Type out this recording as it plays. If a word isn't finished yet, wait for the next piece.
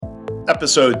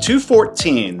Episode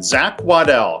 214, Zach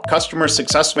Waddell, Customer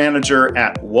Success Manager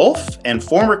at Wolf and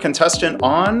former contestant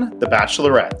on The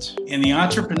Bachelorette. In the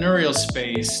entrepreneurial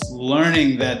space,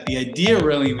 learning that the idea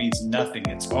really means nothing.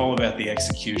 It's all about the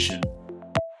execution.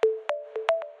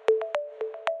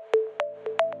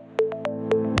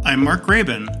 I'm Mark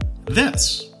Graben.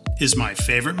 This is My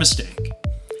Favorite Mistake.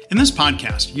 In this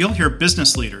podcast, you'll hear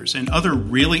business leaders and other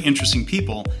really interesting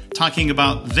people talking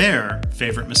about their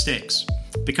favorite mistakes.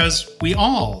 Because we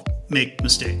all make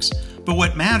mistakes, but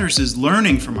what matters is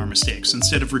learning from our mistakes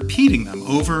instead of repeating them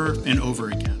over and over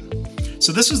again.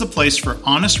 So this is the place for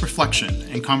honest reflection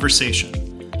and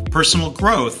conversation, personal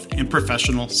growth, and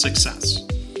professional success.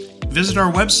 Visit our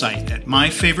website at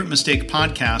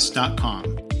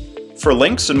myfavoritemistakepodcast.com. For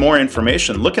links and more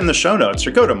information, look in the show notes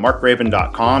or go to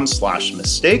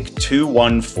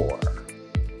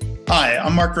markgraben.com/mistake214. Hi,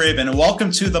 I'm Mark Graben, and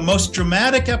welcome to the most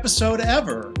dramatic episode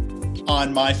ever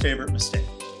on My Favorite Mistake.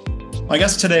 My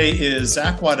guest today is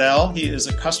Zach Waddell. He is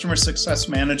a customer success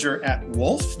manager at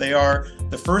Wolf. They are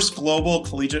the first global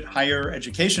collegiate higher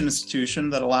education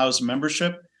institution that allows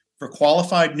membership for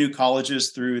qualified new colleges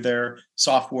through their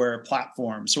software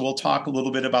platform. So we'll talk a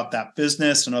little bit about that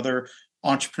business and other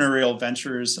entrepreneurial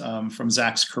ventures from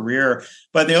Zach's career.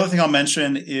 But the other thing I'll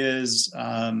mention is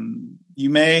you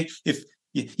may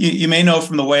know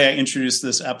from the way I introduced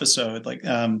this episode,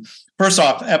 first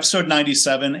off, episode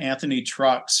 97, Anthony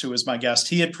Trucks, who was my guest,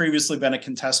 he had previously been a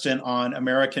contestant on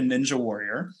American Ninja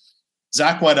Warrior.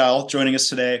 Zach Waddell, joining us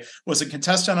today, was a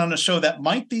contestant on a show that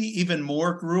might be even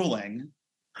more grueling.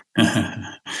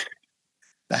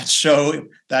 That show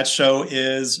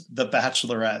is The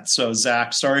Bachelorette. So,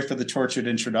 Zach, sorry for the tortured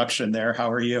introduction there.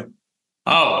 How are you?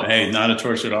 Oh, hey, not a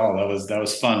torture at all. That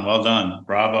was fun. Well done.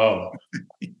 Bravo.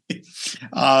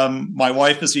 My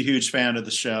wife is a huge fan of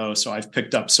the show, so I've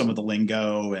picked up some of the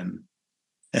lingo and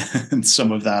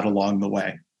some of that along the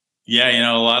way. Yeah,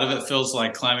 a lot of it feels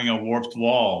like climbing a warped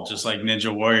wall, just like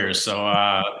Ninja Warrior. So,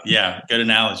 yeah, good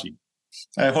analogy.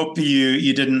 I hope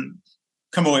you didn't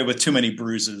come away with too many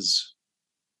bruises.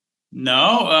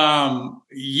 No,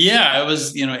 it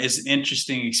was, it's an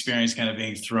interesting experience kind of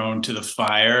being thrown to the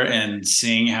fire and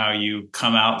seeing how you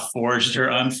come out forged or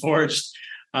unforged.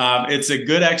 It's a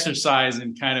good exercise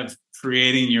in kind of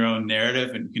creating your own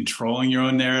narrative and controlling your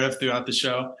own narrative throughout the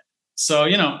show. So,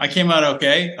 I came out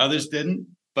okay. Others didn't,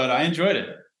 but I enjoyed it.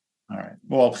 All right.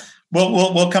 Well,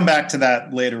 we'll come back to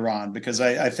that later on, because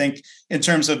I think in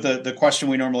terms of the question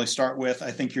we normally start with,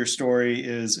 I think your story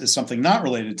is something not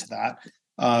related to that.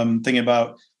 Thinking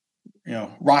about,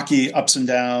 rocky ups and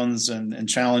downs and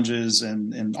challenges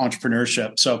and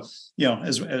entrepreneurship. So,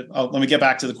 let me get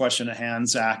back to the question at hand,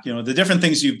 Zach. The different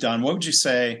things you've done, what would you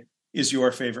say is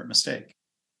your favorite mistake?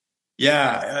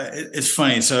 Yeah, it's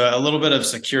funny. So a little bit of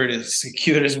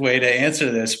circuitous way to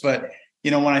answer this, but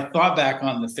when I thought back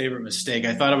on the favorite mistake,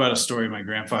 I thought about a story my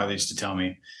grandfather used to tell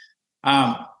me.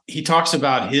 He talks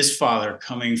about his father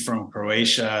coming from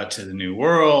Croatia to the New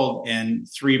World and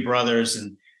three brothers.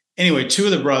 And anyway, two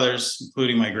of the brothers,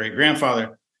 including my great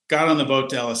grandfather, got on the boat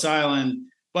to Ellis Island,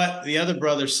 but the other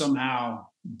brothers somehow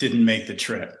didn't make the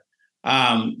trip.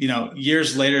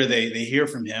 Years later, they hear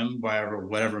from him by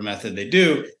whatever method they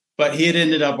do, but he had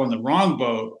ended up on the wrong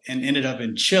boat and ended up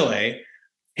in Chile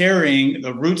carrying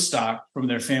the rootstock from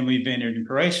their family vineyard in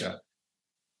Croatia.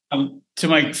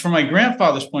 From my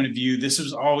grandfather's point of view, this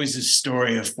was always a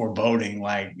story of foreboding,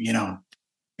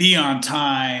 be on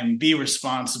time, be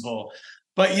responsible.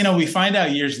 But, we find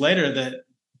out years later that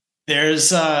there's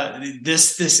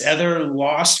this other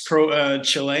lost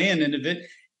Chilean individual.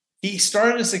 He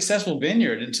started a successful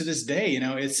vineyard, and to this day,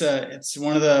 it's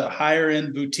one of the higher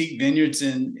end boutique vineyards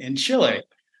in Chile.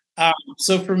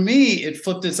 So for me, it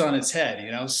flipped this on its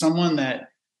head. Someone that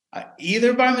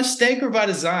either by mistake or by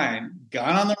design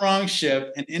got on the wrong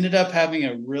ship and ended up having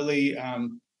a really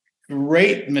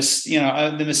great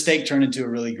the mistake turned into a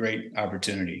really great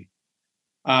opportunity.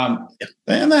 And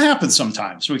that happens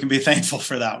sometimes. We can be thankful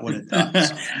for that when it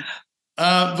does.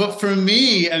 But for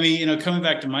me, coming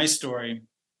back to my story,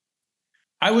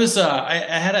 I was I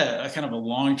had a kind of a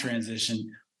long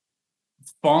transition,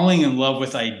 falling in love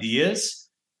with ideas.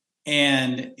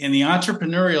 And in the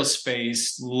entrepreneurial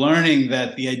space, learning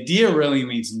that the idea really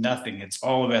means nothing. It's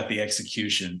all about the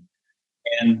execution.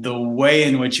 And the way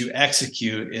in which you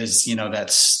execute is,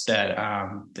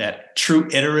 that true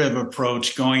iterative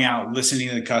approach, going out, listening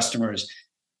to the customers.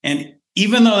 And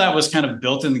even though that was kind of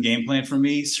built in the game plan for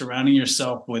me, surrounding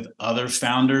yourself with other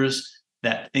founders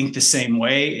that think the same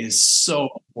way is so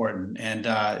important. And,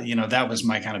 that was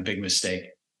my kind of big mistake.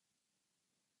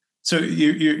 So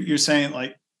you're saying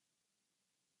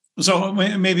So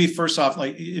maybe first off,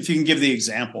 like if you can give the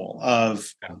example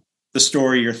of the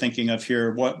story you're thinking of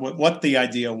here, what the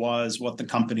idea was, what the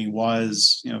company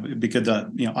was, it'd be good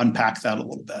to, unpack that a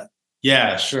little bit.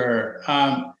 Yeah, sure.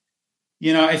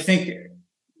 I think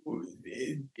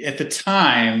at the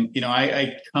time,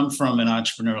 I come from an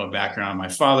entrepreneurial background. My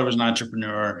father was an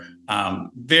entrepreneur,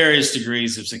 various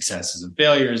degrees of successes and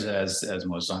failures, as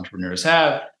most entrepreneurs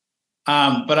have.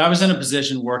 But I was in a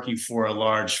position working for a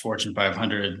large Fortune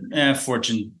 500,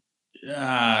 Fortune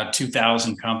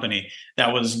 2000 company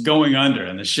that was going under,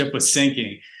 and the ship was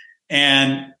sinking.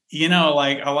 And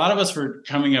like a lot of us were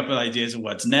coming up with ideas of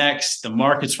what's next. The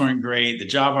markets weren't great. The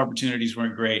job opportunities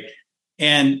weren't great.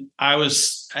 And I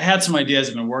had some ideas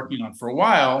I've been working on for a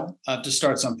while to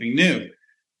start something new.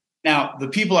 Now, the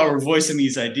people I were voicing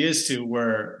these ideas to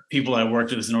were people I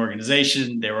worked with as an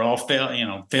organization. They were all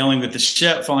failing with the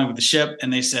ship, falling with the ship.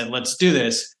 And they said, let's do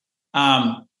this.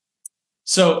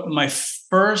 So my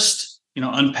first,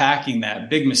 unpacking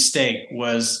that big mistake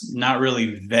was not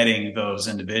really vetting those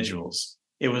individuals.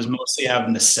 It was mostly out of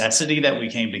necessity that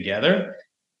we came together.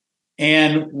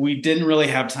 And we didn't really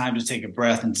have time to take a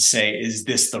breath and to say, is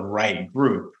this the right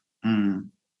group?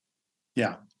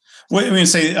 Yeah. What I mean,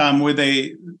 say, were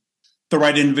they the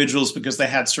right individuals because they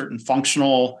had certain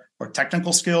functional or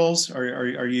technical skills? Or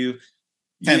are you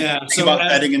thinking about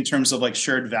vetting in terms of like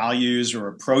shared values or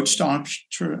approach to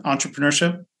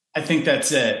entrepreneurship? I think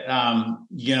that's it.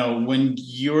 When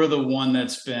you're the one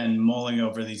that's been mulling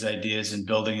over these ideas and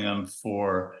building them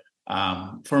for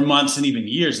months and even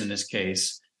years in this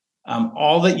case,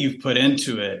 all that you've put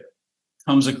into it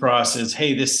comes across as,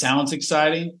 hey, this sounds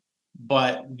exciting,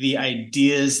 but the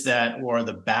ideas that were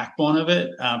the backbone of it,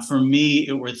 for me,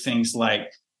 it were things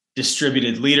like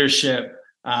distributed leadership,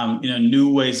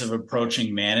 new ways of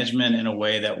approaching management in a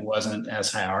way that wasn't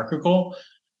as hierarchical.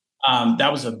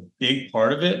 That was a big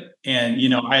part of it. And,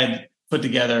 I had put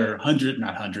together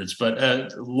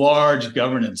large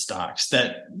governance docs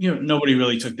that, nobody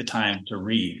really took the time to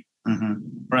read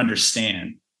or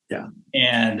understand. Yeah.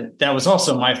 And that was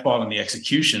also my fault in the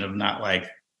execution of not like,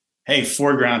 hey,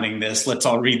 foregrounding this, let's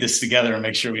all read this together and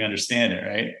make sure we understand it.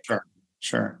 Right.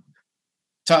 Sure.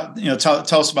 Tell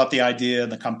us about the idea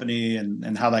and the company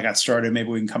and how that got started. Maybe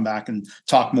we can come back and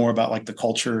talk more about like the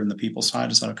culture and the people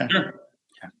side. Is that okay? Sure.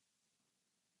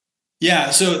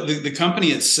 Yeah. So the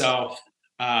company itself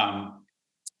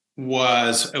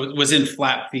was in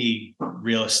flat fee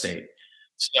real estate.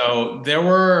 So there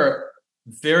were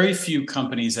very few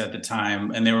companies at the time,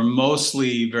 and they were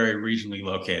mostly very regionally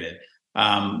located.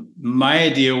 My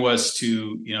idea was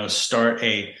to, start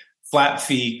a flat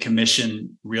fee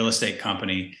commission real estate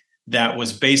company that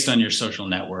was based on your social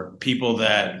network, people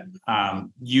that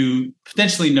you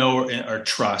potentially know or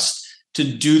trust to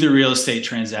do the real estate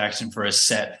transaction for a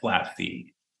set flat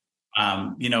fee.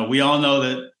 We all know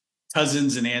that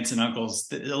cousins and aunts and uncles,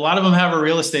 a lot of them have a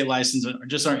real estate license or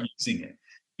just aren't using it.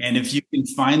 And if you can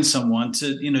find someone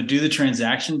to, do the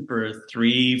transaction for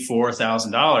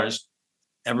 $3,000-$4,000,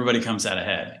 everybody comes out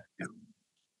ahead.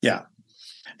 Yeah.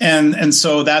 And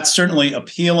so that's certainly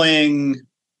appealing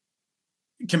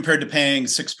compared to paying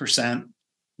 6%,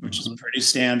 which is pretty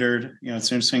standard.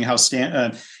 It's interesting how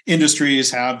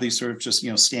industries have these sort of just,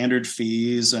 standard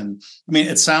fees. And I mean,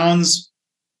 it sounds,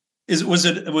 was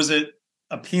it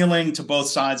appealing to both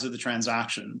sides of the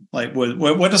transaction? Like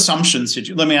what assumptions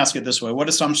let me ask it this way. What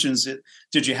assumptions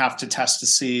did you have to test to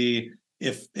see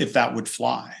if that would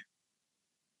fly?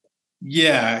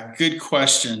 Yeah, good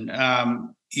question.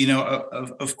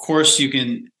 Of course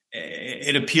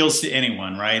it appeals to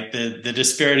anyone, right? The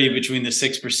disparity between the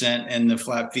 6% and the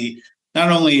flat fee not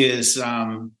only is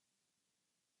a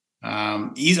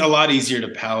lot easier to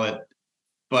palate,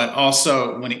 but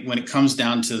also when it comes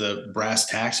down to the brass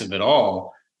tacks of it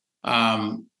all,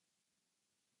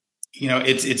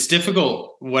 it's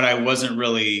difficult. What I wasn't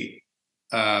really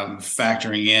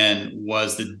factoring in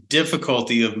was the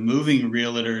difficulty of moving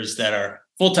realtors that are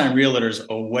full-time realtors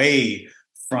away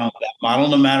from that model,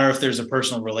 no matter if there's a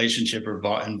personal relationship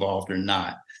involved or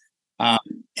not.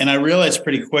 And I realized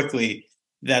pretty quickly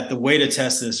that the way to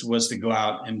test this was to go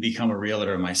out and become a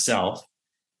realtor myself,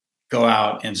 go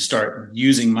out and start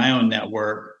using my own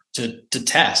network to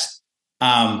test.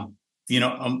 The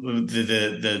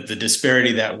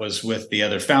disparity that was with the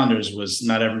other founders was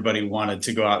not everybody wanted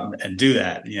to go out and do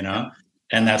that,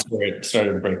 and that's where it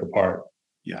started to break apart.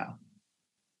 Yeah.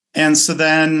 And so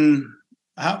then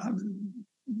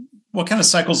what kind of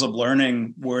cycles of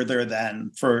learning were there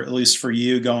then at least for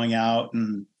you going out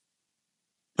and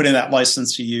putting that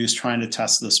license to use, trying to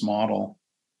test this model?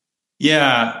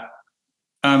 Yeah.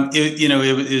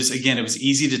 It was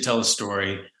easy to tell a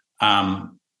story.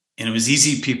 and it was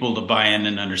easy people to buy in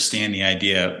and understand the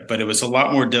idea, but it was a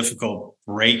lot more difficult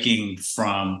breaking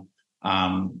from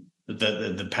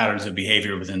the patterns of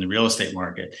behavior within the real estate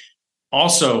market.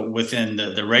 Also within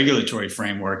the regulatory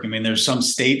framework, I mean, there's some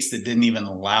states that didn't even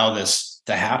allow this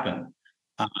to happen.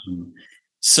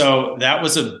 So that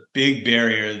was a big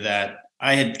barrier that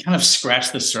I had kind of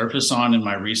scratched the surface on in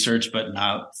my research, but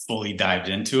not fully dived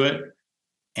into it.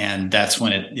 And that's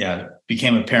when it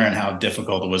became apparent how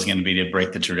difficult it was going to be to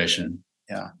break the tradition.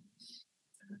 Yeah.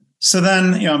 So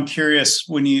then, I'm curious,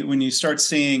 when you start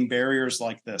seeing barriers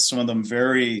like this, some of them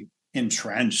very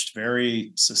entrenched,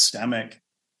 very systemic,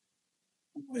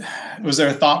 was there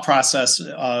a thought process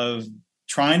of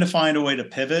trying to find a way to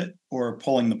pivot or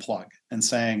pulling the plug and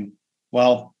saying,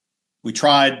 well, we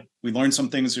tried, we learned some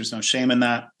things, there's no shame in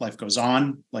that, life goes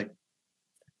on? Like,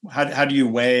 how do you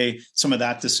weigh some of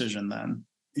that decision then?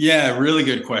 Yeah, really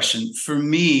good question. For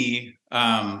me,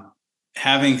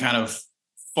 having kind of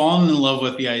fallen in love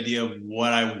with the idea of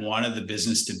what I wanted the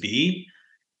business to be,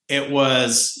 it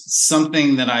was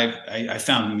something that I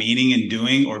found meaning in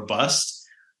doing or bust.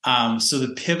 So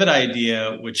the pivot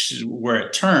idea, which is where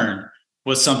it turned,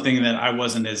 was something that I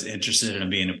wasn't as interested in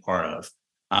being a part of.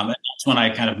 And that's when I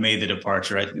kind of made the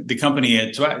departure. The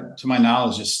company, to my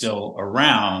knowledge, is still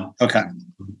around. Okay.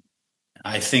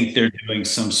 I think they're doing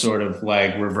some sort of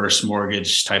like reverse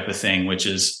mortgage type of thing, which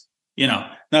is,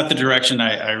 not the direction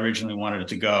I originally wanted it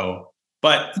to go.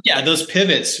 But yeah, those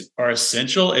pivots are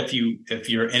essential if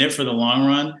you're in it for the long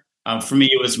run. For me,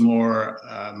 it was more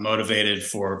motivated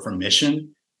for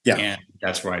mission. Yeah. And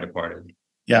that's where I departed.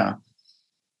 Yeah.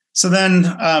 So then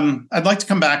I'd like to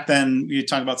come back then. You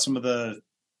talk about some of the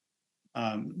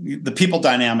people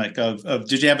dynamic of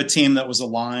did you have a team that was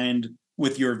aligned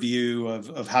with your view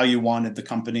of how you wanted the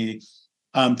company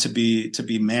to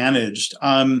be managed?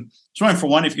 So for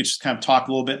one, if you could just kind of talk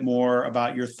a little bit more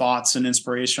about your thoughts and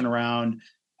inspiration around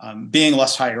being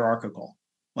less hierarchical,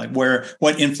 like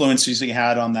what influences you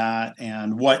had on that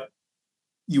and what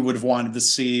you would have wanted to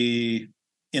see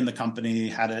in the company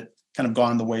had it kind of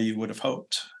gone the way you would have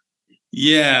hoped.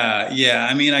 Yeah.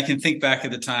 I mean, I can think back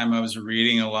at the time I was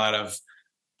reading a lot of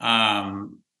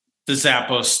the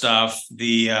Zappos stuff,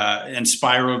 the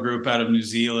Inspiro group out of New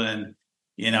Zealand.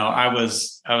 I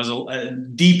was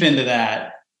deep into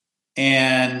that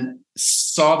and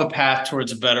saw the path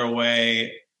towards a better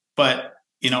way, but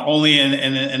only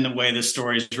in the way the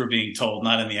stories were being told,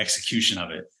 not in the execution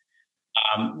of it.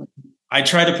 I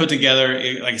tried to put together,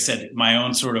 like I said, my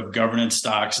own sort of governance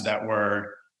stocks that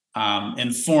were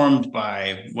informed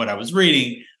by what I was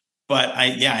reading, but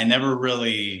I never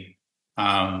really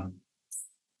had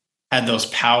those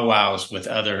powwows with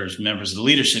others, members of the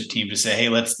leadership team, to say, hey,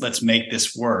 let's make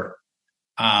this work.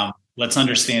 Let's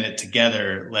understand it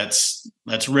together. Let's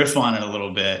riff on it a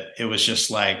little bit. It was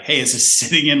just like, hey, is this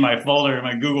sitting in my folder in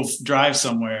my Google Drive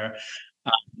somewhere?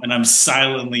 And I'm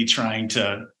silently trying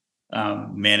to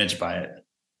manage by it.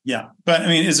 Yeah. But I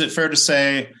mean, is it fair to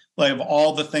say, like, of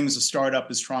all the things a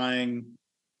startup is trying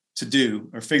to do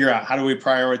or figure out, how do we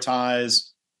prioritize?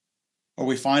 Are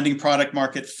we finding product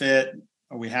market fit?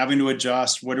 Are we having to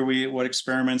adjust? What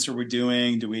experiments are we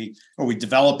doing? Are we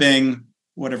developing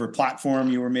whatever platform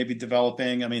you were maybe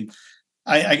developing? I mean,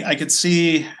 I could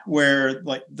see where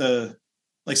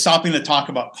stopping to talk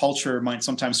about culture might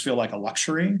sometimes feel like a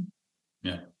luxury.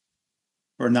 Yeah.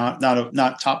 Or not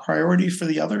top priority for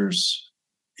the others.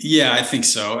 Yeah, I think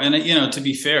so. And, to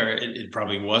be fair, it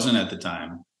probably wasn't at the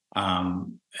time.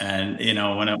 And,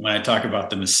 when I talk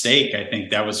about the mistake, I think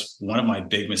that was one of my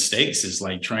big mistakes, is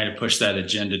like trying to push that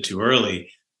agenda too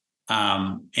early.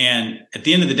 And at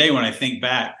the end of the day, when I think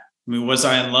back, I mean, was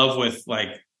I in love with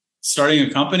like starting a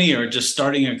company or just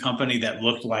starting a company that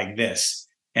looked like this?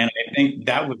 And I think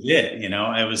that was it.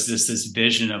 It was this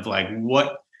vision of like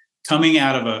what coming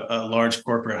out of a large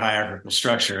corporate hierarchical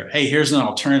structure. Hey, here's an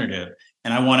alternative.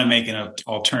 And I want to make an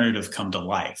alternative come to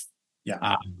life.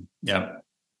 Yeah. Yeah.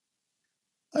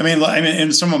 I mean,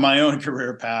 in some of my own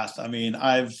career path, I mean,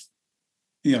 I've,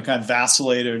 kind of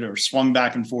vacillated or swung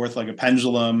back and forth like a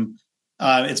pendulum.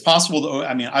 It's possible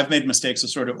I've made mistakes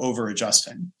of sort of over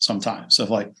adjusting sometimes,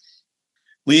 of like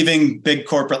leaving big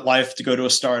corporate life to go to a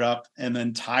startup and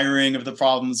then tiring of the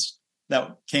problems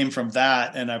that came from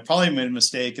that. And I probably made a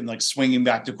mistake in like swinging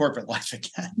back to corporate life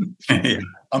again. Yeah.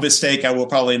 A mistake I will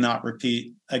probably not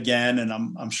repeat again. And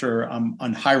I'm sure I'm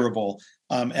unhirable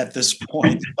at this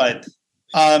point, but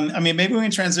maybe we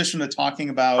can transition to talking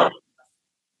about,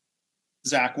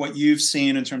 Zach, what you've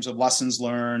seen in terms of lessons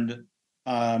learned,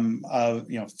 of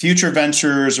future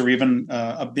ventures, or even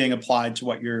being applied to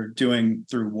what you're doing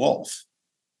through Wolf.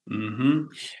 Mm-hmm.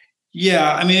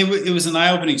 Yeah, I mean, it was an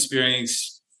eye-opening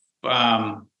experience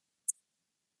for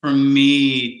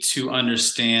me to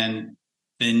understand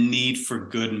the need for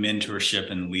good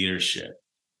mentorship and leadership,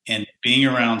 and being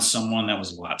around someone that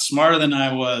was a lot smarter than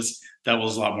I was, that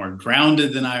was a lot more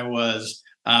grounded than I was,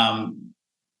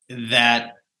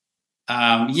 that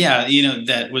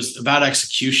was about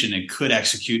execution and could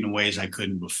execute in ways I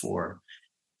couldn't before.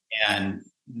 And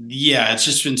it's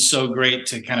just been so great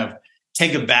to kind of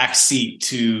take a back seat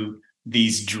to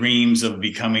these dreams of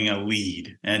becoming a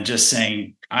lead and just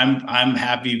saying, I'm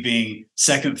happy being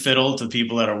second fiddle to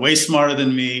people that are way smarter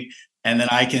than me. And then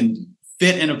I can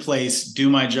fit in a place, do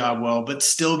my job well, but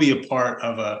still be a part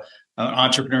of an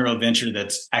entrepreneurial venture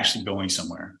that's actually going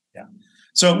somewhere. Yeah.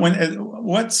 So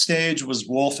what stage was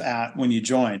Wolf at when you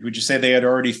joined? Would you say they had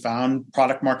already found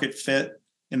product market fit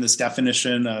in this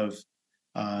definition of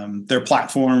their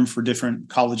platform for different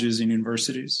colleges and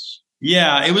universities?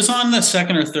 Yeah, it was on the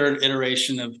second or third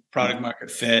iteration of product market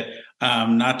fit,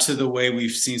 not to the way we've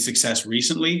seen success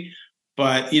recently,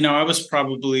 but, I was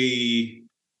probably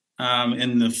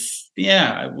in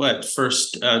the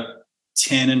first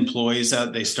 10 employees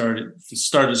out. They started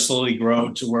to slowly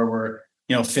grow to where we're,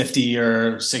 50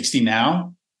 or 60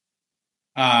 now.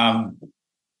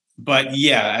 But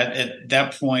at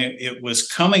that point, it was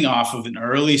coming off of an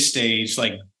early stage,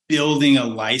 like building a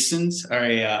license or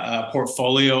a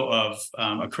portfolio of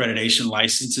accreditation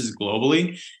licenses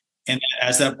globally. And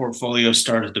as that portfolio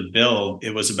started to build,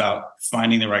 it was about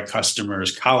finding the right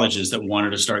customers, colleges that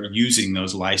wanted to start using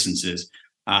those licenses.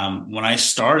 When I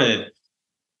started,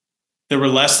 there were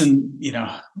less than,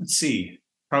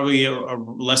 probably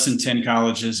less than 10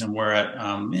 colleges, and we're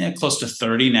at close to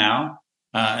 30 now.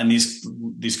 And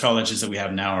these colleges that we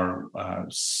have now are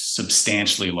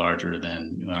substantially larger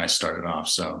than when I started off.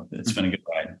 So it's been a good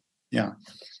ride. Yeah.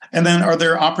 And then are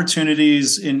there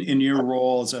opportunities in your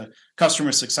role as a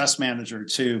customer success manager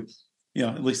to,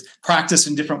 at least practice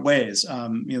in different ways?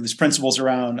 These principles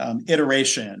around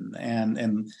iteration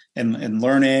and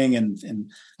learning and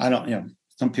I don't,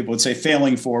 some people would say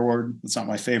failing forward. It's not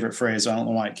my favorite phrase. I don't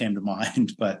know why it came to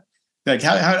mind, but like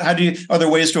how do you, are there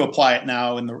ways to apply it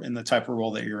now in the type of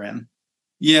role that you're in?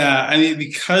 Yeah, I mean,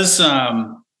 because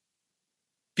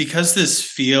this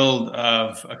field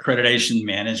of accreditation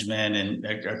management and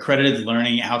accredited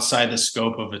learning outside the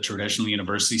scope of a traditional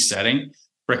university setting,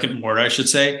 brick and mortar, I should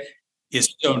say,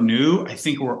 is so new. I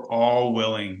think we're all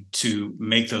willing to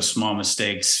make those small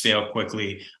mistakes, fail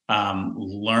quickly,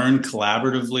 learn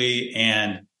collaboratively,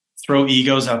 and throw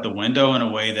egos out the window in a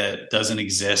way that doesn't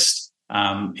exist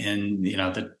in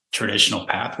the traditional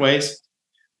pathways.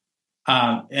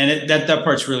 And that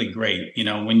part's really great.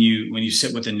 When you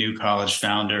sit with a new college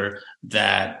founder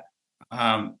that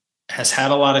has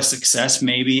had a lot of success,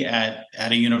 maybe at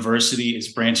a university,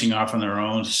 is branching off on their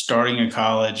own, starting a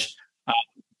college,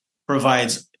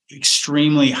 provides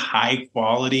extremely high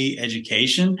quality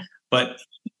education, but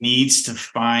needs to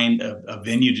find a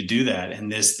venue to do that. And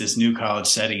this new college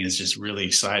setting is just really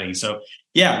exciting. So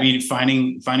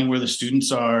finding where the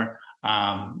students are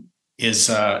is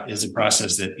a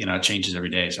process that changes every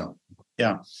day. So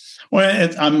well,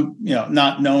 I'm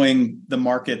not knowing the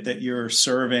market that you're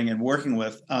serving and working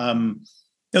with. It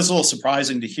was a little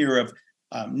surprising to hear of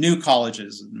new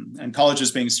colleges and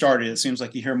colleges being started. It seems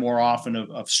like you hear more often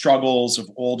of struggles of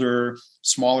older,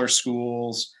 smaller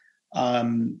schools.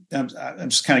 I'm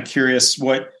just kind of curious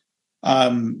what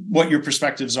your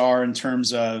perspectives are in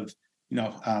terms of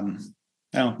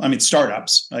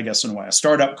startups, I guess, in a way, a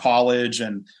startup college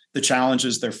and the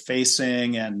challenges they're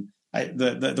facing. And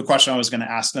the question I was going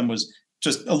to ask them was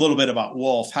just a little bit about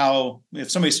Wolf. How, if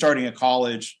somebody's starting a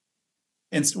college,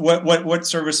 and what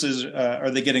services are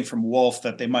they getting from Wolf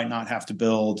that they might not have to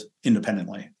build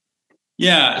independently?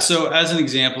 Yeah. So as an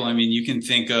example, you can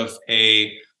think of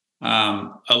a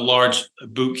large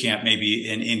boot camp maybe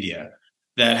in India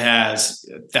that has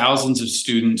thousands of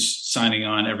students signing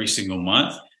on every single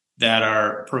month that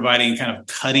are providing kind of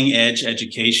cutting edge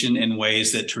education in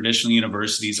ways that traditional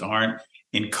universities aren't,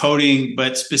 in coding,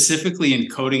 but specifically in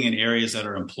coding in areas that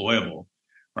are employable,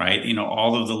 right?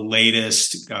 All of the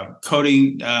latest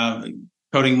coding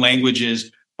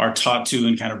languages are taught to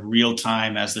in kind of real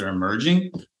time as they're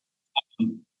emerging,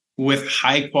 with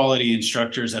high quality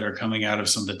instructors that are coming out of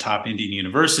some of the top Indian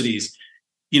universities.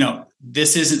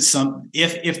 This isn't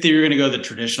if they're going to go the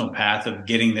traditional path of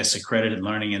getting this accredited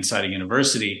learning inside a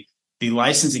university, the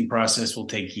licensing process will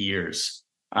take years.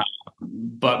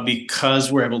 But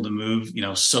because we're able to move,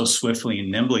 so swiftly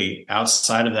and nimbly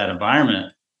outside of that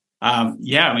environment,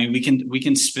 we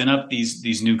can spin up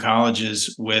these new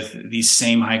colleges with these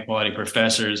same high quality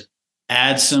professors,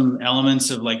 add some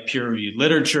elements of like peer reviewed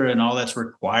literature and all that's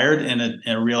required in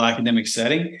a real academic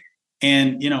setting,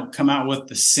 and, come out with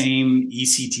the same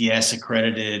ECTS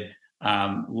accredited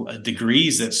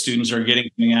degrees that students are getting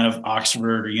coming out of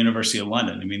Oxford or University of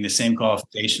London. I mean, the same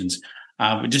qualifications.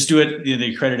 But just do it.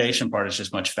 The accreditation part is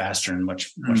just much faster and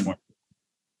much more.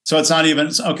 So it's not even,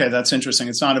 okay, that's interesting.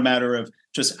 It's not a matter of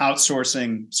just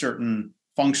outsourcing certain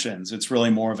functions. It's really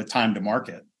more of a time to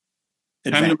market.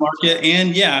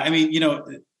 And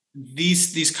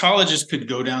these colleges could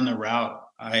go down the route,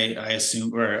 I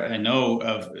assume, or I know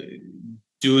of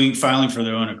filing for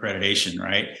their own accreditation,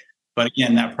 right? But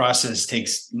again, that process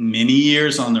takes many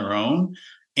years on their own,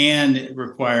 and it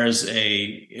requires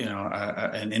a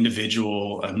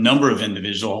number of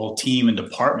individuals, a whole team and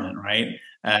department, right,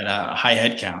 at a high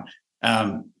head count.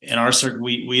 In our circuit,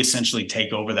 we essentially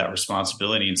take over that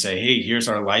responsibility and say, hey, here's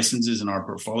our licenses and our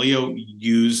portfolio.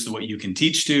 Use what you can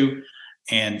teach to,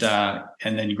 and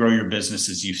then grow your business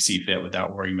as you see fit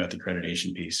without worrying about the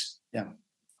accreditation piece. Yeah.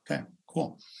 Okay,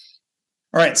 cool.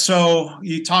 All right. So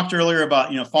you talked earlier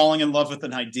about, falling in love with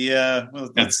an idea. Well,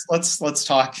 let's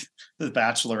talk The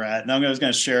Bachelorette. And I was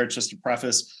going to share just to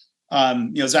preface.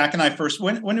 Zach and I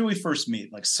when did we first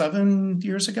meet? Like 7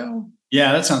 years ago?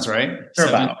 Yeah, that sounds right.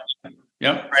 About.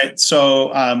 Yep. Right.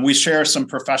 So we share some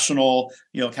professional,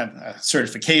 kind of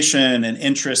certification and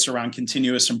interests around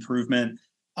continuous improvement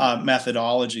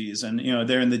methodologies. And,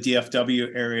 they're in the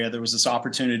DFW area. There was this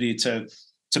opportunity to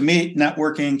meet,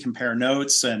 networking, compare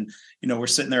notes. And, we're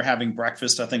sitting there having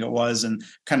breakfast, I think it was, and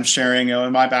kind of sharing,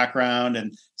 my background,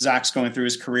 and Zach's going through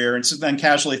his career. And so then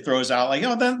casually throws out like,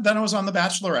 then I was on The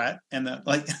Bachelorette. And then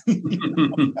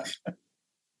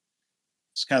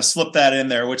just kind of slip that in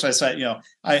there, which I said,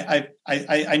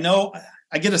 I know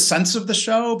I get a sense of the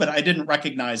show, but I didn't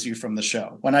recognize you from the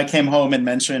show. When I came home and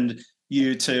mentioned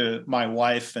you to my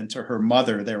wife and to her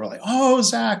mother, they were like, oh,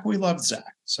 Zach, we love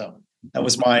Zach. So that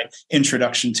was my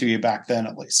introduction to you back then,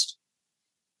 at least.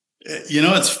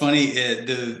 It's funny.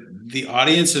 The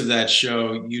audience of that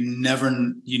show, you never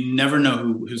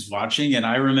know who's watching. And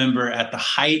I remember at the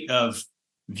height of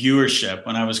viewership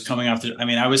when I was coming off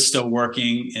I was still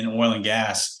working in oil and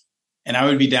gas, and I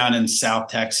would be down in South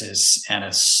Texas at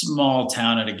a small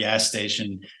town at a gas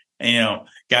station, and,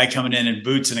 guy coming in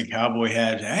boots and a cowboy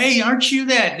hat. Hey, aren't you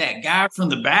that guy from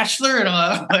The Bachelor? And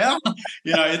well,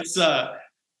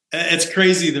 it's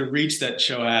crazy the reach that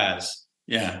show has.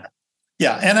 Yeah.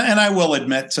 Yeah. And I will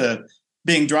admit to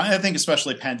being drawn, I think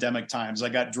especially pandemic times, I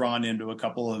got drawn into a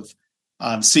couple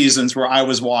of seasons where I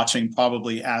was watching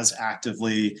probably as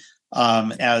actively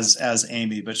as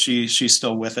Amy, but she's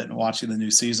still with it and watching the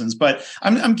new seasons. But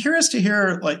I'm curious to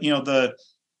hear, the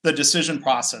decision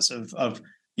process of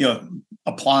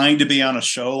applying to be on a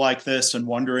show like this and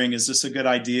wondering, is this a good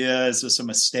idea? Is this a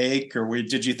mistake? Or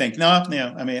did you think, no,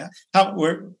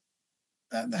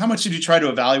 how much did you try to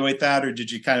evaluate that, or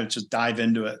did you kind of just dive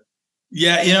into it?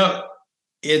 Yeah,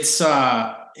 it's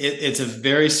a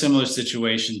very similar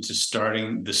situation to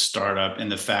starting the startup,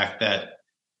 and the fact that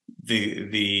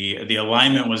the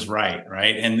alignment was right.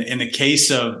 And in the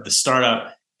case of the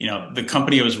startup, the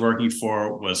company I was working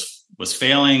for was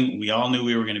failing. We all knew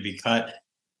we were going to be cut.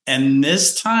 And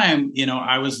this time,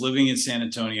 I was living in San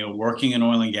Antonio, working in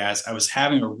oil and gas. I was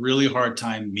having a really hard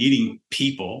time meeting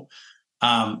people.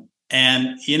 And,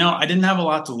 I didn't have a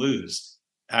lot to lose.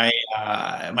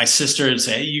 My sister would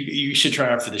say, hey, you should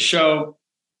try out for the show.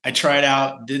 I tried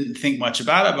out, didn't think much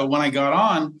about it. But when I got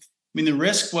on, the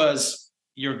risk was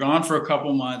you're gone for a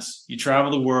couple months. You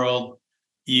travel the world.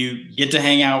 You get to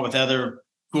hang out with other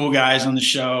cool guys on the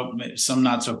show, some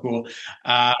not so cool.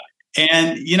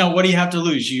 And, what do you have to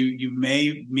lose? You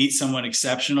may meet someone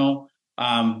exceptional,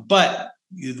 but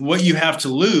what you have to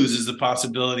lose is the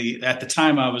possibility. At the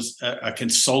time, I was a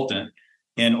consultant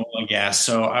in oil and gas,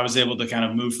 so I was able to kind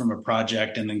of move from a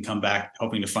project and then come back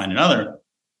hoping to find another.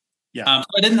 Yeah, so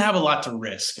I didn't have a lot to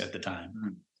risk at the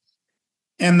time.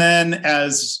 And then,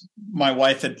 as my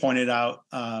wife had pointed out,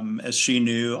 as she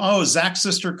knew, Zach's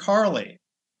sister Carly.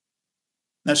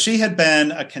 Now, she had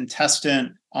been a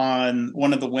contestant on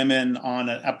one of the women on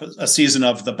a season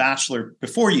of The Bachelor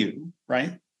before you,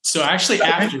 right? So actually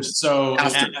after.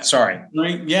 Sorry.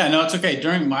 It's okay.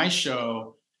 During my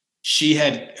show, she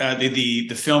had the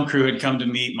film crew had come to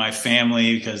meet my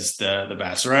family because the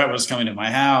Bachelorette was coming to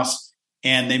my house,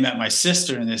 and they met my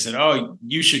sister and they said, oh,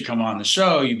 you should come on the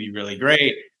show. You'd be really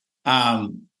great.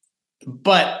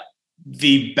 But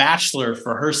the Bachelor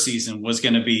for her season was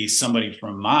going to be somebody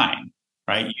from mine,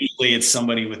 right? Usually it's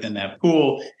somebody within that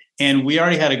pool. And we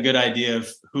already had a good idea of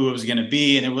who it was going to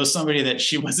be. And it was somebody that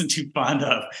she wasn't too fond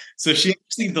of. So she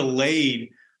actually delayed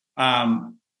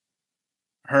her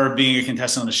her being a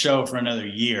contestant on the show for another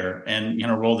year and,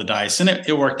 roll the dice. And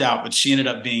it worked out, but she ended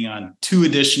up being on 2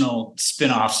 additional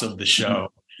spinoffs of the show.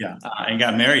 Yeah. And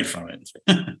got married from it.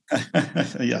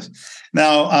 Yes.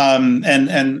 Now,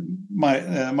 and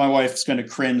my wife's going to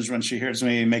cringe when she hears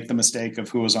me make the mistake of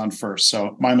who was on first.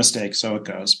 So my mistake. So it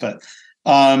goes. But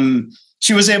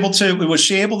was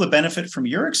she able to benefit from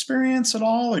your experience at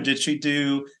all, or did she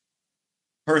do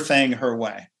her thing her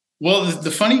way? Well, the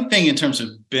funny thing in terms of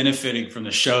benefiting from the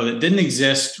show that didn't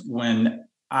exist when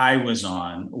I was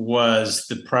on was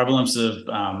the prevalence of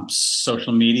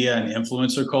social media and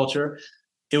influencer culture.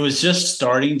 It was just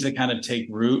starting to kind of take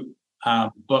root.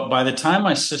 But by the time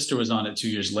my sister was on it 2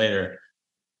 years later,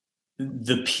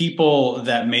 the people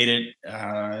that made it,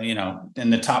 in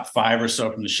the top 5 or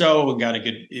so from the show and got a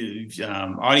good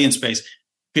audience base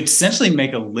could essentially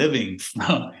make a living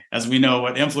from, as we know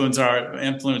what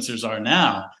influencers are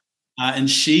now. And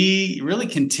she really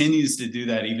continues to do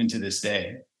that even to this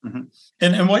day. Mm-hmm.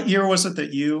 And what year was it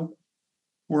that you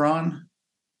were on?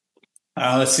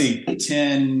 Let's see,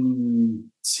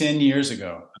 10 years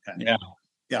ago. Okay.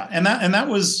 Yeah. And that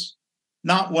was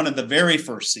not one of the very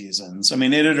first seasons. I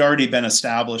mean, it had already been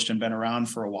established and been around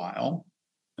for a while.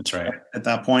 That's right. At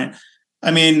that point. I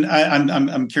mean,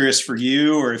 I'm curious for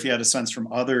you, or if you had a sense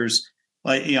from others,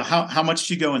 like, how much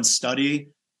do you go and study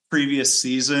previous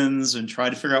seasons and try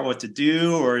to figure out what to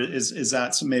do, or is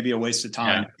that maybe a waste of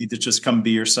time? You to just come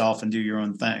be yourself and do your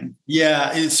own thing?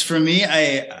 Yeah, it's for me.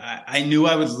 I knew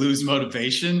I would lose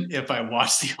motivation if I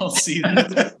watched the whole season.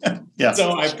 Yeah.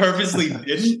 So I purposely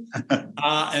didn't,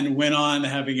 and went on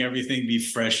having everything be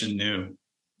fresh and new.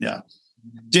 Yeah.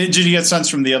 Did you get a sense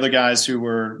from the other guys you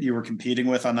were competing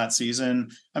with on that season?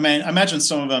 I mean, I imagine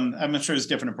some of them, I'm not sure there's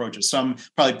different approaches. Some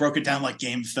probably broke it down like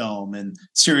game film and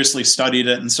seriously studied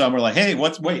it. And some were like, hey,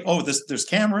 there's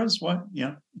cameras. What?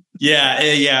 Yeah.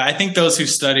 Yeah. I think those who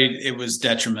studied, it was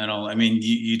detrimental. I mean,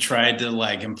 you tried to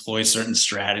like employ certain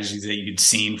strategies that you'd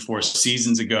seen 4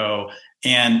 seasons ago,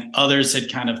 and others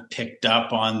had kind of picked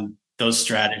up on those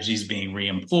strategies being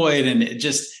reemployed. And it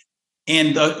just,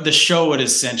 and the show would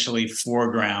essentially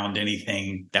foreground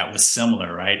anything that was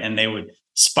similar, right? And they would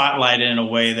spotlight it in a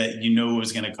way that you knew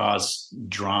was going to cause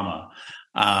drama.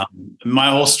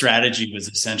 My whole strategy was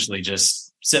essentially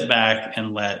just sit back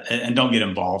and don't get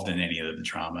involved in any of the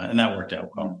drama, and that worked out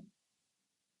well.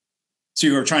 So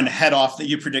you were trying to head off that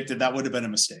you predicted that would have been a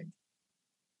mistake.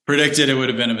 Predicted it would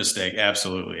have been a mistake.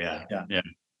 Absolutely, yeah.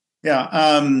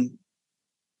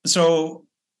 So.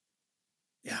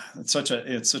 Yeah, it's such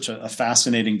a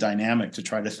fascinating dynamic to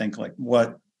try to think like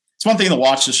it's one thing to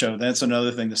watch the show. Then it's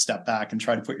another thing to step back and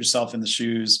try to put yourself in the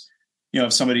shoes,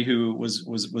 of somebody who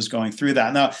was going through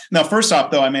that. Now, first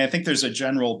off though, I mean, I think there's a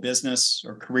general business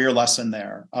or career lesson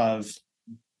there of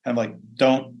kind of like,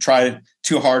 don't try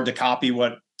too hard to copy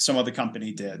what some other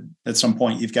company did. At some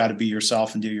point, you've got to be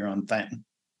yourself and do your own thing.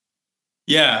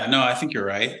 Yeah, no, I think you're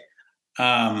right.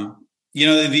 The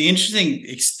interesting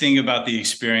thing about the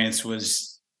experience was,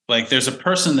 like, there's a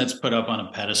person that's put up on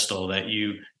a pedestal that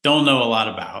you don't know a lot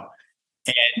about,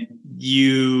 and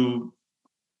you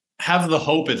have the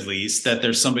hope, at least, that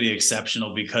there's somebody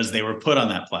exceptional because they were put on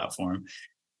that platform.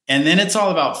 And then it's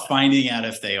all about finding out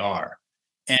if they are.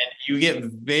 And you get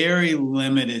very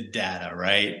limited data,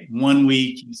 right? 1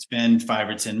 week, you spend 5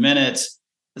 or 10 minutes.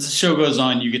 As the show goes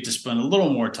on, you get to spend a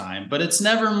little more time, but it's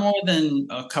never more than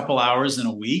a couple hours in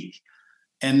a week.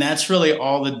 And that's really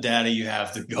all the data you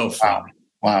have to go from.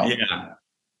 Wow.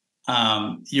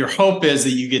 Yeah. Your hope is that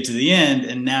you get to the end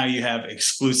and now you have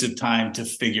exclusive time to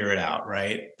figure it out,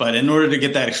 right? But in order to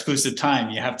get that exclusive time,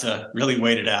 you have to really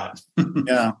wait it out.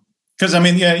 Yeah. Because I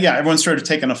mean, everyone's sort of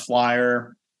taking a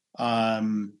flyer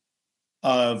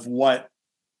of what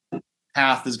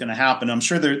path is going to happen. I'm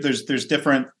sure there's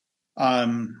different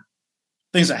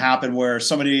things that happen where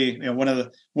somebody, one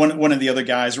of the other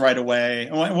guys right away.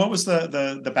 What was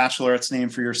the Bachelorette's name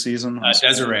for your season?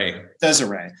 Desiree.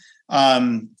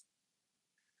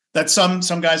 That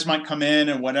some guys might come in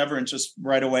and whatever, and just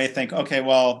right away think, okay,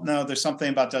 well, no, there's something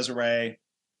about Desiree,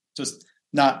 just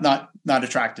not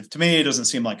attractive to me. It doesn't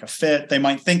seem like a fit. They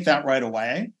might think that right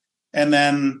away, and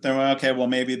then they're okay. Well,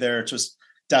 maybe they're just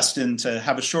destined to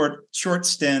have a short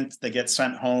stint. They get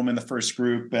sent home in the first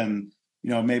group, and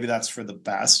maybe that's for the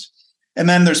best. And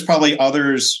then there's probably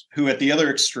others who at the other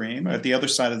extreme, at the other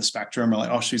side of the spectrum, are like,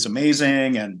 oh, she's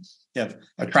amazing. And you have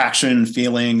attraction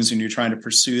feelings and you're trying to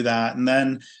pursue that. And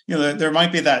then, there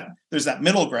might be there's that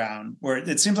middle ground where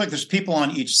it seems like there's people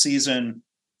on each season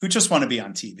who just want to be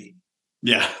on TV.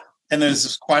 Yeah. And there's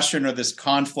this question or this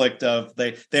conflict of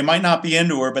they might not be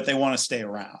into her, but they want to stay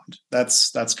around.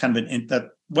 That's kind of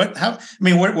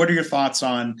what are your thoughts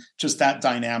on just that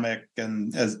dynamic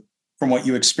and from what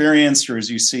you experienced or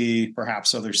as you see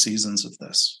perhaps other seasons of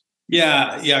this?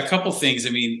 Yeah. A couple things. I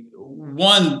mean,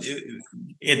 one,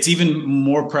 it's even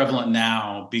more prevalent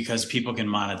now because people can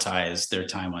monetize their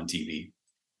time on TV.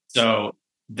 So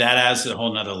that adds a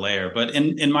whole nother layer. But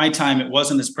in my time, it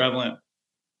wasn't as prevalent.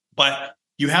 But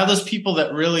you have those people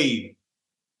that really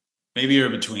maybe are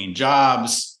between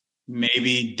jobs,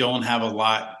 maybe don't have a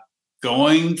lot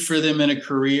going for them in a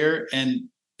career. And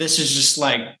this is just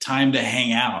like time to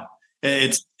hang out.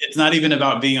 It's not even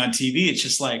about being on TV. It's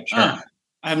just like, I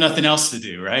have nothing else to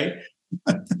do, right?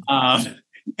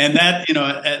 And that, it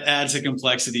adds a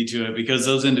complexity to it because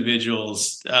those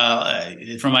individuals,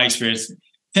 from my experience,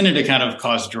 tended to kind of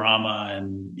cause drama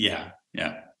and yeah.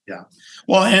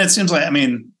 Well, and it seems like,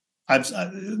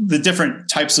 the different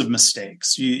types of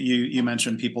mistakes you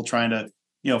mentioned, people trying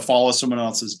to follow someone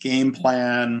else's game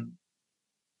plan.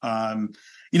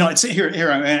 It's here.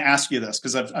 I'm going to ask you this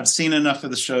because I've seen enough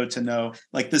of the show to know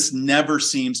like this never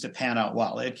seems to pan out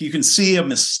well. Like you can see a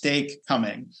mistake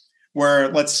coming where,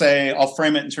 let's say, I'll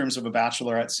frame it in terms of a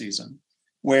Bachelorette season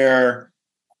where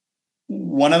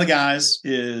one of the guys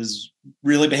is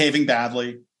really behaving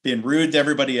badly, being rude to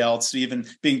everybody else, even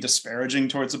being disparaging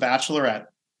towards the Bachelorette.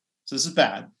 So this is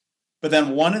bad. But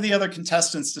then one of the other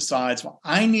contestants decides, well,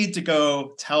 I need to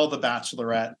go tell the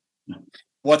Bachelorette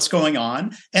what's going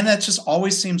on. And that just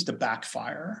always seems to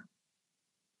backfire.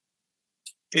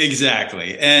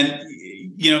 Exactly. And,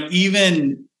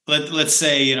 even let's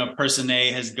say, person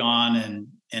A has gone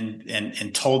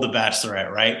and told the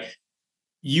Bachelorette, right?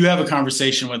 You have a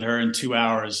conversation with her in 2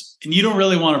 hours and you don't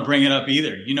really want to bring it up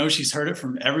either. She's heard it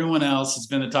from everyone else. It's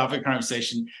been the topic of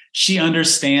conversation. She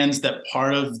understands that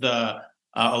part of the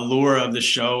allure of the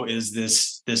show is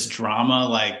this drama,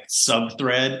 like sub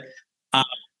thread,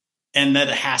 and that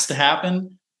it has to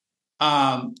happen.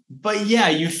 But yeah,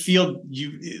 you feel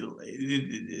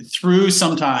through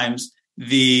sometimes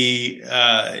the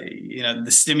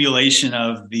stimulation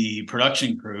of the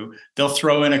production crew, they'll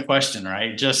throw in a question,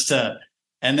 right?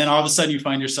 And then all of a sudden you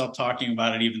find yourself talking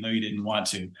about it, even though you didn't want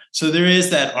to. So there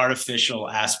is that artificial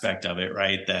aspect of it,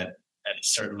 right? That is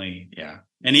certainly,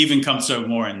 and even comes so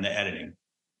more in the editing.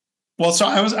 Well, so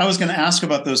I was going to ask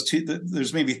about those two.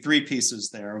 There's maybe three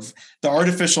pieces there of the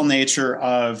artificial nature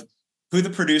of who the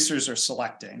producers are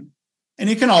selecting. And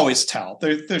you can always tell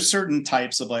there's certain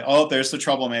types of like, oh, there's the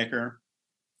troublemaker.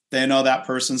 They know that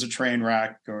person's a train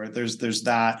wreck, or there's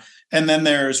that. And then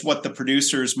there's what the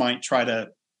producers might try to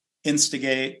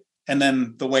instigate, and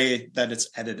then the way that it's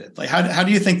edited. Like, how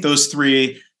do you think those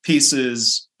three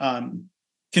pieces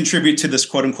contribute to this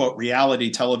quote unquote reality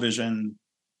television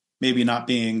maybe not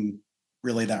being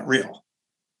really that real?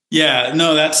 Yeah,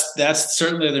 no, that's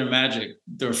certainly their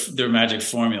magic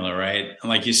formula, right? And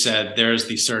like you said, there's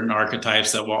these certain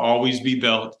archetypes that will always be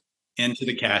built into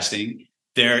the casting.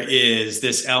 There is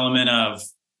this element of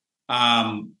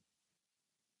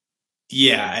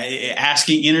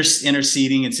asking,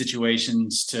 interceding in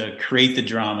situations to create the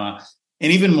drama,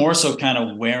 and even more so kind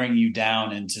of wearing you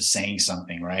down into saying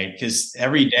something, right? Because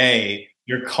every day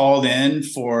you're called in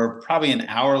for probably an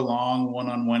hour-long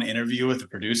one-on-one interview with a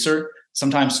producer,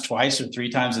 sometimes twice or three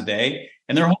times a day.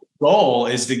 And their whole goal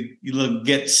is to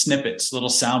get snippets, little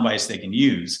sound bites they can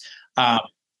use.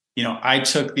 I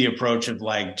took the approach of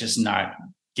like just not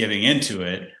giving into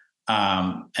it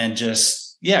and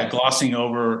just glossing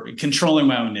over, controlling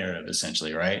my own narrative,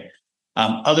 essentially, right?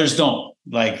 Others don't.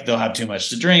 Like they'll have too much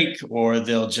to drink, or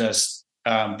they'll just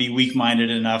be weak-minded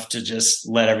enough to just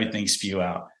let everything spew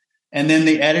out. And then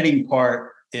the editing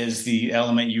part is the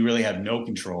element you really have no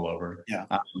control over. Yeah,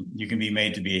 you can be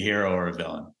made to be a hero or a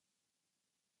villain.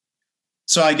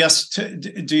 So I guess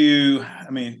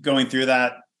going through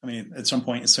that, at some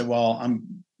point you say, well,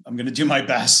 I'm going to do my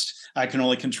best. I can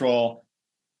only control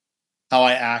how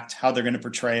I act, how they're going to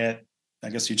portray it. I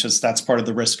guess that's part of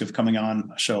the risk of coming on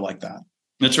a show like that.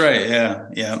 That's right.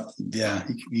 Yeah.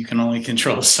 You can only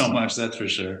control so much. That's for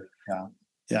sure.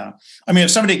 Yeah.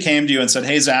 If somebody came to you and said,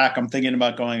 hey, Zach, I'm thinking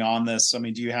about going on this. Do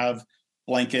you have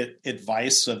blanket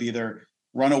advice of either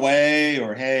run away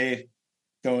or, hey,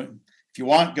 go, if you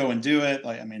want, go and do it?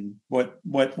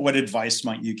 What advice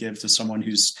might you give to someone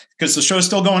because the show's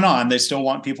still going on. They still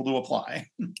want people to apply.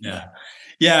 Yeah.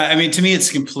 To me,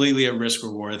 it's completely a risk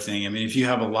reward thing. If you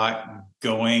have a lot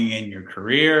going in your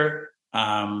career,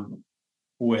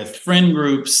 with friend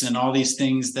groups and all these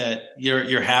things that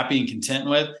you're happy and content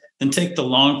with, than take the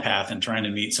long path and trying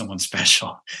to meet someone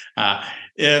special.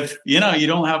 If you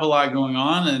don't have a lot going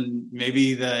on, and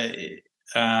maybe there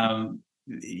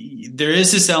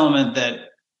is this element that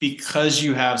because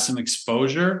you have some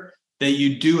exposure, that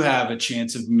you do have a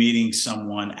chance of meeting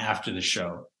someone after the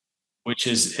show, which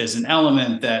is an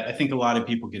element that I think a lot of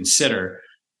people consider.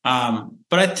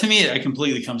 But to me, it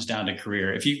completely comes down to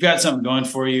career. If you've got something going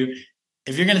for you,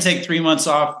 if you're going to take 3 months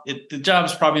off, the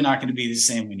job's probably not going to be the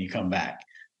same when you come back.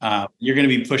 You're going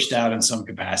to be pushed out in some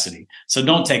capacity. So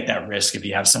don't take that risk if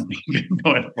you have something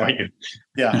going for you.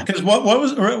 Yeah. Because what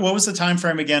was the time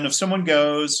frame again? If someone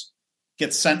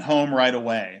gets sent home right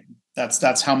away,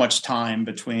 that's how much time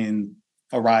between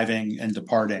arriving and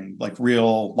departing, like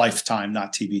real lifetime,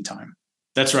 not TV time.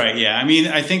 That's right. Yeah. I mean,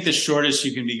 I think the shortest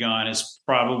you can be gone is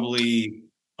probably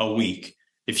a week.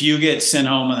 If you get sent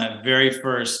home on that very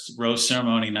first rose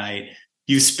ceremony night,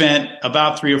 you spent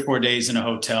about 3 or 4 days in a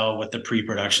hotel with the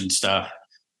pre-production stuff.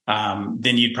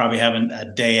 Then you'd probably have a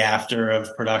day after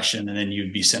of production, and then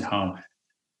you'd be sent home.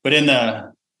 But in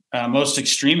the most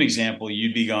extreme example,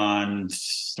 you'd be gone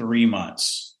 3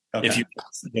 months. Okay. If you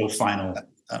go final.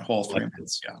 That whole 3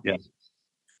 months. Yeah.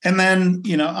 And then,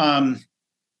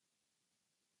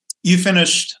 you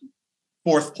finished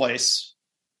 4th place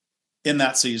in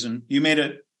that season. You made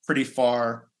it pretty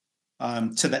far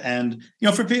to the end.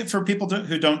 For people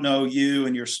who don't know you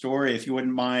and your story, if you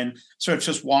wouldn't mind sort of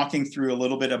just walking through a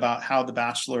little bit about how The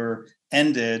Bachelor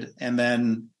ended and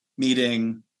then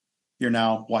meeting your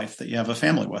now wife that you have a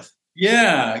family with.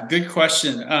 Yeah, good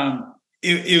question.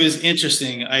 It was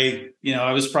interesting. I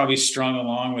was probably strung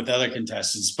along with other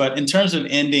contestants, but in terms of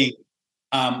ending,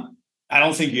 I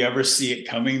don't think you ever see it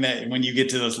coming that when you get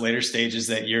to those later stages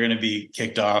that you're going to be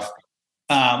kicked off.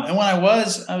 And when I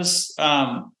was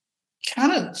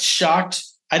kind of shocked.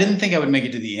 I didn't think I would make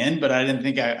it to the end, but I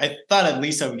thought at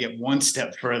least I would get one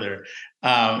step further.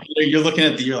 You're looking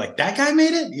at you're like, that guy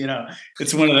made it?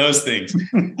 It's one of those things.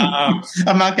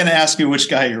 I'm not going to ask you which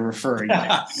guy you're referring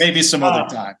to. Maybe some other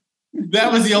time.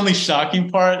 That was the only shocking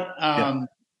part.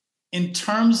 In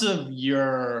terms of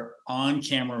your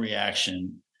on-camera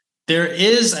reaction, there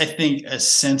is, I think, a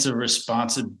sense of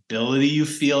responsibility you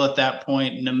feel at that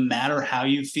point, no matter how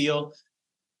you feel,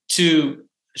 to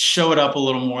show it up a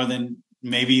little more than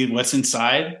maybe what's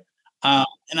inside.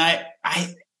 And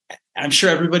I'm sure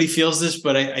everybody feels this,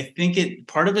 but I think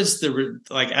part of it's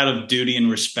out of duty and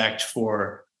respect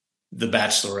for the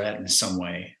Bachelorette in some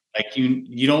way. Like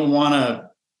you don't want to,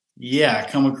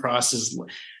 come across as,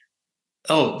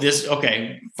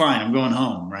 okay, fine, I'm going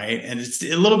home, right? And it's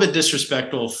a little bit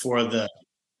disrespectful for the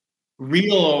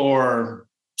real or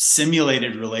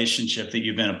simulated relationship that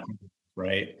you've been a part of,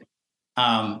 right?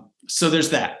 So there's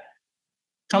that.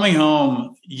 Coming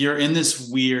home, you're in this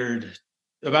weird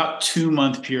about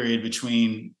 2-month period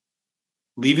between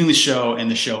leaving the show and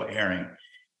the show airing.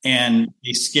 And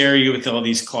they scare you with all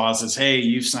these clauses. Hey,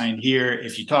 you've signed here.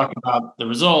 If you talk about the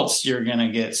results, you're going to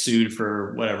get sued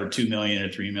for whatever, $2 million or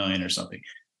 $3 million or something.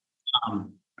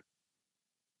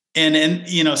 And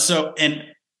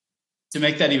to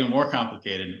make that even more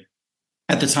complicated,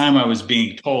 at the time I was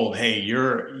being told, hey,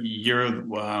 you're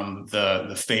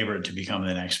the favorite to become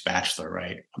the next Bachelor,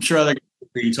 right? I'm sure other people are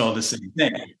being told the same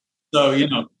thing. So,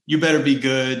 you better be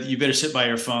good. You better sit by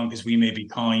your phone because we may be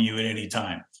calling you at any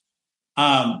time.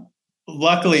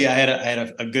 Luckily, I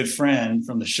had a good friend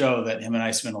from the show that him and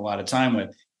I spent a lot of time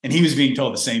with, and he was being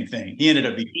told the same thing. He ended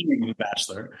up becoming the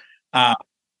Bachelor.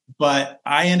 But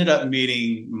I ended up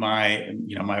meeting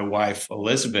my wife,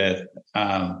 Elizabeth,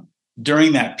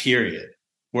 during that period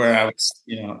where I was,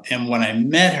 and when I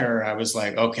met her, I was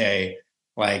like, okay,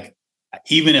 like,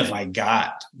 even if I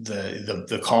got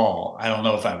the call, I don't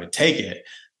know if I would take it.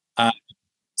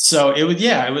 So it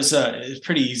was a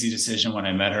pretty easy decision when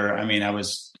I met her. I mean, I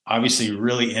was obviously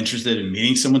really interested in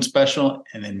meeting someone special,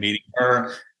 and then meeting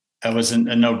her, it was a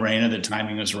no-brainer. The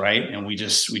timing was right, and we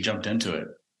jumped into it.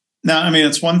 Now, I mean,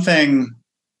 it's one thing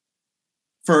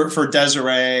for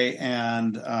Desiree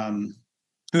and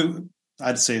who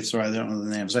I'd say it's right. I don't know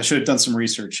the names. I should have done some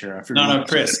research here. No,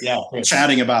 Chris. Yeah, Chris.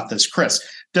 Chatting about this, Chris,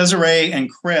 Desiree, and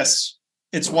Chris.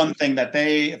 It's one thing that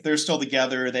if they're still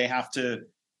together, they have to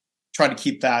try to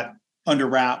keep that under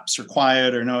wraps or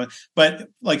quiet or no. But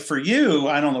like for you,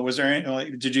 I don't know. Was there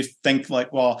any? Did you think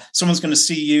like, well, someone's going to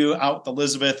see you out with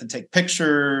Elizabeth and take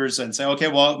pictures and say, okay,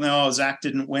 well, no, Zach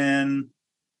didn't win.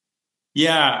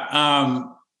 Yeah.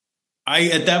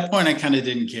 At that point, I kind of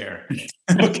didn't care.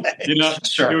 Okay.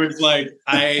 Sure. It was like,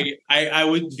 I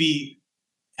would be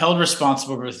held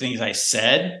responsible for things I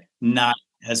said, not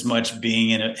as much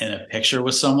being in a picture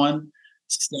with someone.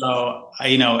 So,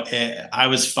 I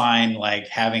was fine like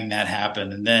having that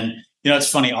happen. And then, it's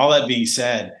funny, all that being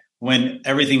said, when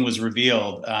everything was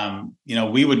revealed,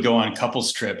 we would go on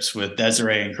couples trips with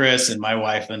Desiree and Chris and my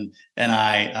wife and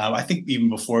I think even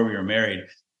before we were married.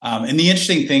 And the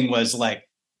interesting thing was like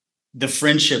the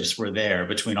friendships were there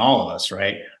between all of us,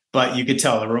 right? But you could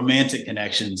tell the romantic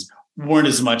connections weren't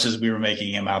as much as we were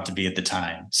making them out to be at the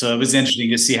time. So it was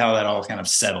interesting to see how that all kind of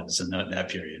settles in that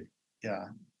period. Yeah.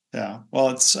 Yeah. Well,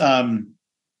 it's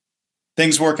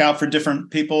things work out for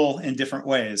different people in different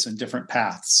ways and different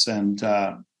paths. And,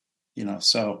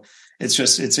 so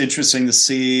it's interesting to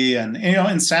see.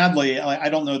 And sadly, I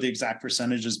don't know the exact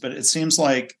percentages, but it seems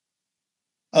like,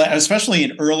 especially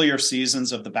in earlier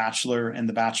seasons of The Bachelor and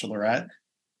The Bachelorette,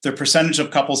 the percentage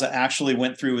of couples that actually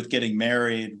went through with getting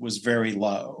married was very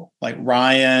low. Like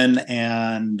Ryan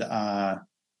and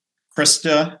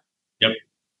Krista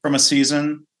from a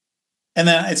season. And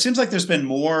then it seems like there's been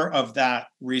more of that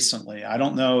recently. I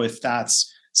don't know if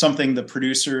that's something the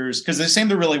producers, because they seem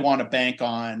to really want to bank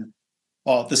on,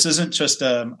 well, this isn't just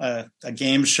a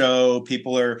game show.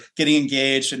 People are getting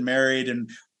engaged and married and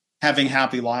having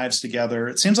happy lives together.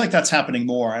 It seems like that's happening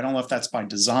more. I don't know if that's by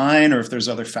design or if there's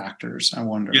other factors. I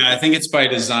wonder. Yeah, I think it's by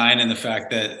design and the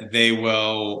fact that they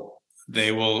will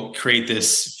create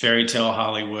this fairy tale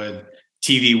Hollywood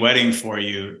TV wedding for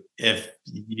you. So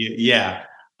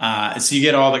you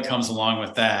get all that comes along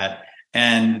with that.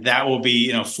 And that will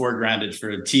be, foregrounded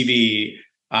for TV.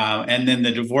 And then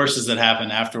the divorces that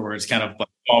happen afterwards kind of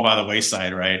fall by the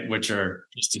wayside, right? Which are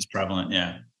just as prevalent.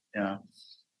 Yeah. Yeah.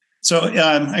 So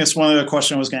I guess one other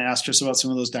question I was going to ask just about some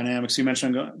of those dynamics. You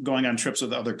mentioned going on trips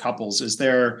with other couples. Do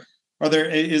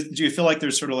you feel like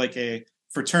there's sort of like a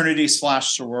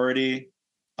fraternity/sorority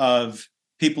of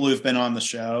people who've been on the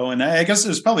show? And I guess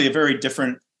there's probably a very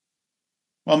different,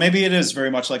 well, maybe it is very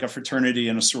much like a fraternity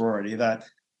and a sorority, that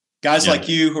guys like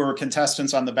you who are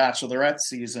contestants on the Bachelorette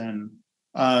season,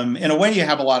 in a way you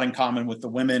have a lot in common with the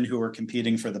women who are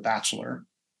competing for The Bachelor.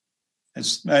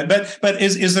 But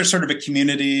is there sort of a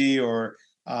community or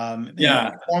in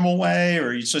a formal way,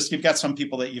 or you've got some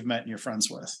people that you've met and you're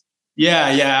friends with? Yeah,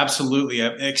 absolutely.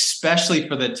 Especially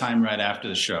for the time right after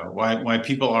the show, why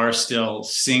people are still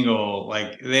single,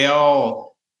 like they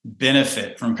all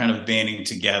benefit from kind of banding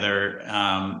together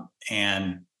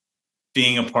and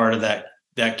being a part of that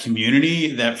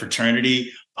community, that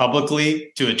fraternity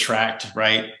publicly to attract,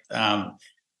 right,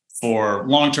 for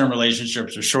long-term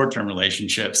relationships or short-term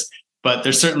relationships. But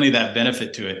there's certainly that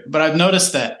benefit to it. But I've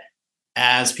noticed that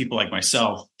as people like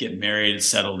myself get married and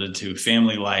settled into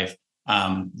family life,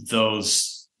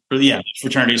 those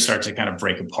fraternities start to kind of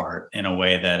break apart in a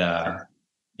way that,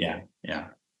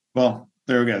 Well,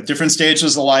 there we go. Different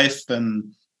stages of life,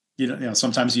 and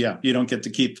sometimes you don't get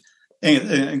to keep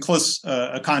in close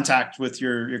contact with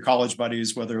your college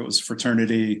buddies, whether it was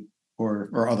fraternity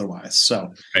or otherwise.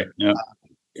 So, right. Yeah.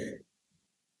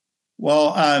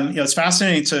 Well, it's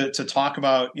fascinating to talk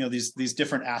about these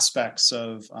different aspects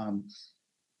of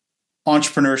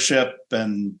entrepreneurship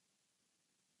and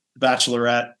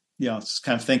Bachelorette. Just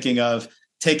kind of thinking of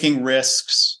taking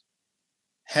risks,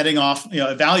 heading off,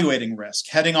 evaluating risk,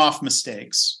 heading off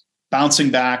mistakes, bouncing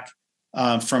back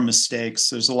from mistakes.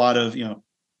 There's a lot of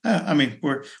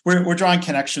we're drawing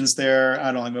connections there. I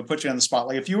don't know, I'm going to put you on the spot.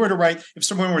 Like if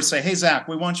someone were to say, "Hey, Zach,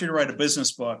 we want you to write a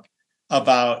business book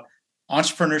about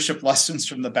entrepreneurship lessons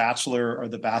from The Bachelor or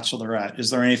The Bachelorette," is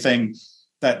there anything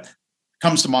that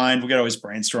comes to mind? We could always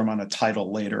brainstorm on a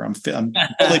title later. I'm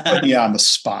really putting you on the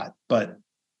spot, but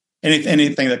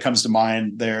anything that comes to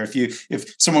mind there.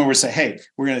 If someone were to say, "Hey,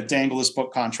 we're going to dangle this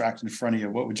book contract in front of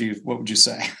you," what would you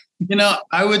say?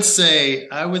 I would say,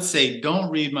 don't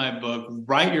read my book.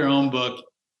 Write your own book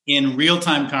in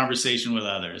real-time conversation with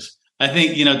others. I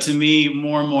think, to me,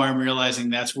 more and more, I'm realizing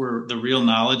that's where the real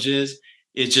knowledge is.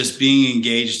 It's just being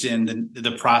engaged in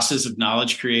the process of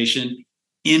knowledge creation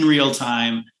in real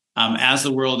time as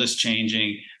the world is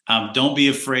changing. Don't be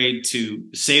afraid to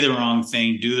say the wrong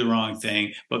thing, do the wrong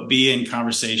thing, but be in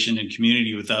conversation and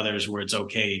community with others where it's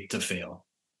okay to fail.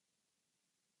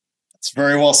 It's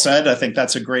very well said. I think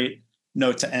that's a great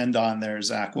note to end on there,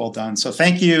 Zach. Well done. So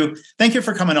thank you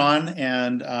for coming on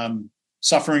and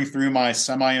suffering through my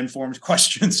semi-informed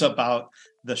questions about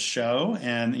the show.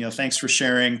 And, thanks for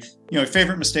sharing, your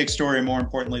favorite mistake story, and more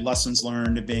importantly, lessons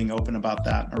learned, and being open about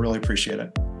that. I really appreciate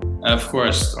it. Of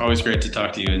course. Always great to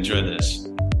talk to you. Enjoy this.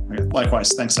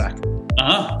 Likewise. Thanks, Zach.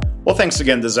 Well, thanks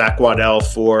again to Zach Waddell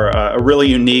for a really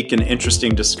unique and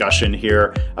interesting discussion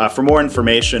here. For more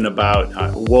information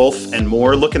about Wolf and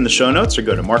more, look in the show notes or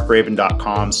go to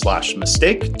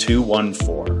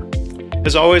markraven.com/mistake214.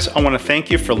 As always, I want to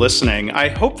thank you for listening. I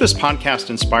hope this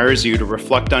podcast inspires you to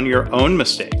reflect on your own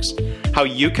mistakes, how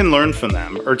you can learn from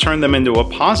them or turn them into a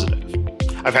positive.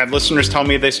 I've had listeners tell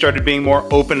me they started being more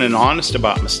open and honest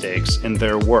about mistakes in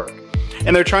their work.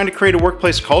 And they're trying to create a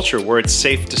workplace culture where it's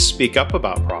safe to speak up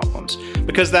about problems,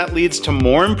 because that leads to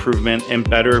more improvement and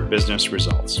better business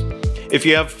results. If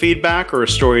you have feedback or a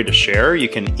story to share, you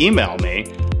can email me,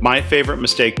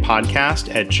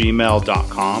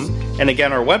 myfavoritemistakepodcast@gmail.com. And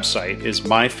again, our website is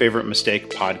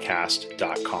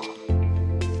myfavoritemistakepodcast.com.